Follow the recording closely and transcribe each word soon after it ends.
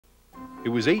It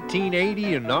was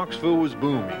 1880 and Knoxville was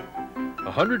booming.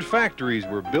 100 factories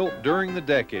were built during the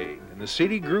decade, and the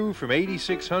city grew from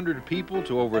 8,600 people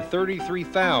to over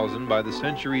 33,000 by the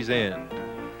century's end.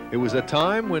 It was a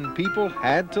time when people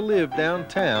had to live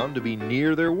downtown to be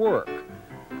near their work.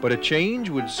 But a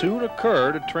change would soon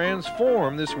occur to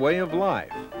transform this way of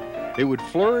life. It would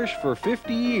flourish for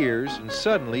 50 years and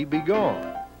suddenly be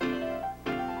gone.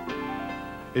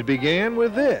 It began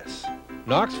with this,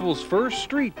 Knoxville's first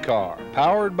streetcar,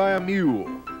 powered by a mule.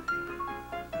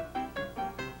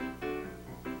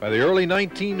 By the early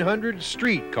 1900s,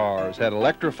 streetcars had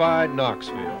electrified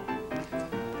Knoxville.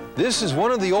 This is one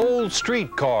of the old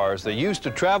streetcars that used to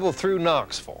travel through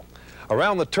Knoxville.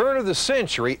 Around the turn of the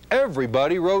century,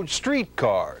 everybody rode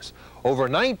streetcars. Over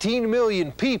 19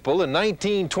 million people in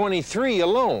 1923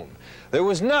 alone. There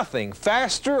was nothing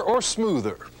faster or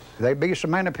smoother. There'd be so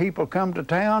many people come to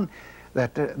town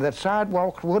that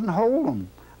sidewalks wouldn't hold them.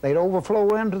 They'd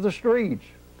overflow into the streets,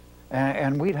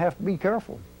 and we'd have to be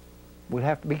careful. We'd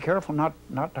have to be careful not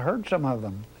to hurt some of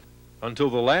them. Until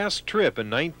the last trip in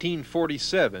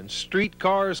 1947,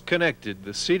 streetcars connected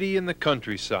the city and the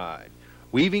countryside,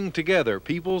 weaving together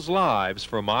people's lives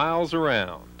for miles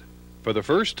around. For the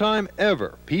first time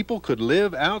ever, people could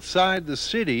live outside the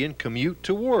city and commute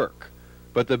to work.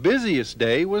 But the busiest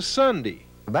day was Sunday.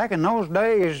 Back in those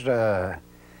days, the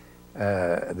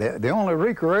only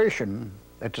recreation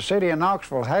that the city of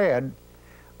Knoxville had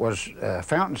was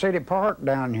Fountain City Park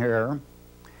down here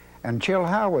and Chill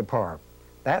Highway Park.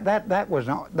 That was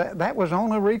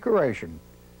only recreation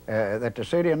that the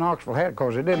city of Knoxville had,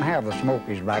 because it didn't have the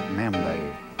Smokies back in them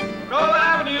days. Grove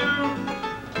Avenue!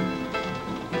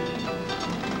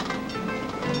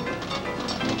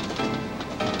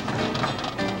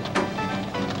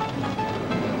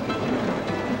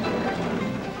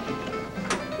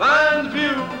 Lions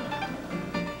View!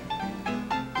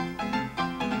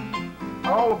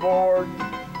 All aboard.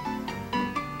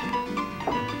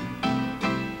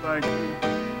 Thank you.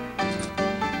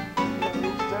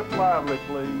 Step lively,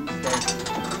 please. Thank you.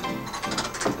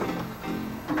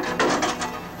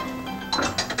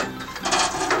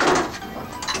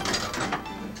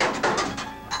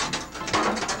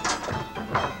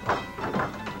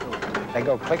 They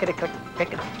go clickety click, click,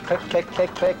 click, click,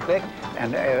 click, click, click,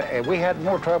 and we had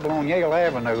more trouble on Yale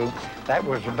Avenue. That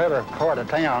was a better part of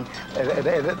town.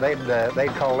 They'd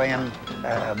call in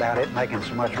about it making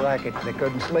so much racket they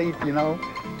couldn't sleep, you know.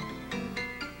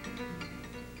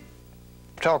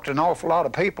 Talked to an awful lot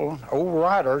of people, old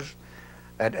riders,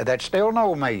 that still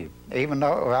know me. Even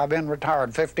though I've been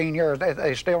retired 15 years,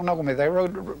 they still know me. They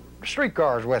rode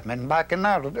streetcars with me back in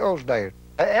those days.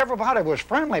 Everybody was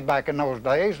friendly back in those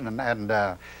days, and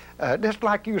just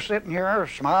like you sitting here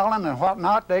smiling and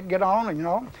whatnot, they'd get on and, you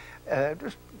know,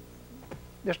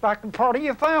 just like a part of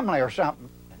your family or something.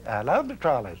 I love the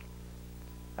trolleys.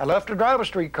 I love to drive a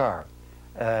streetcar.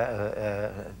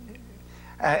 I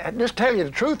just tell you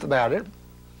the truth about it.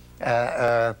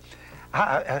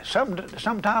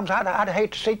 Sometimes I'd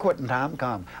hate to see quitting time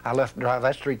come. I love to drive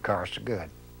that streetcar so good.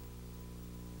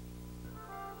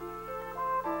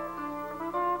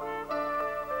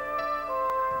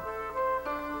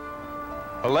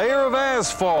 A layer of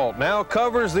asphalt now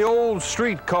covers the old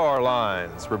streetcar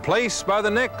lines, replaced by the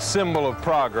next symbol of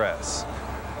progress.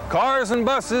 Cars and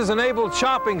buses enabled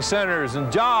shopping centers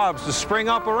and jobs to spring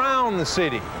up around the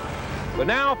city. But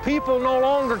now people no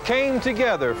longer came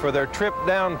together for their trip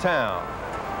downtown.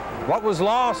 What was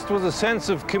lost was a sense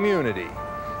of community.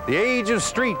 The age of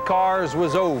streetcars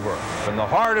was over, and the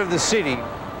heart of the city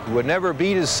would never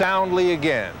beat as soundly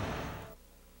again.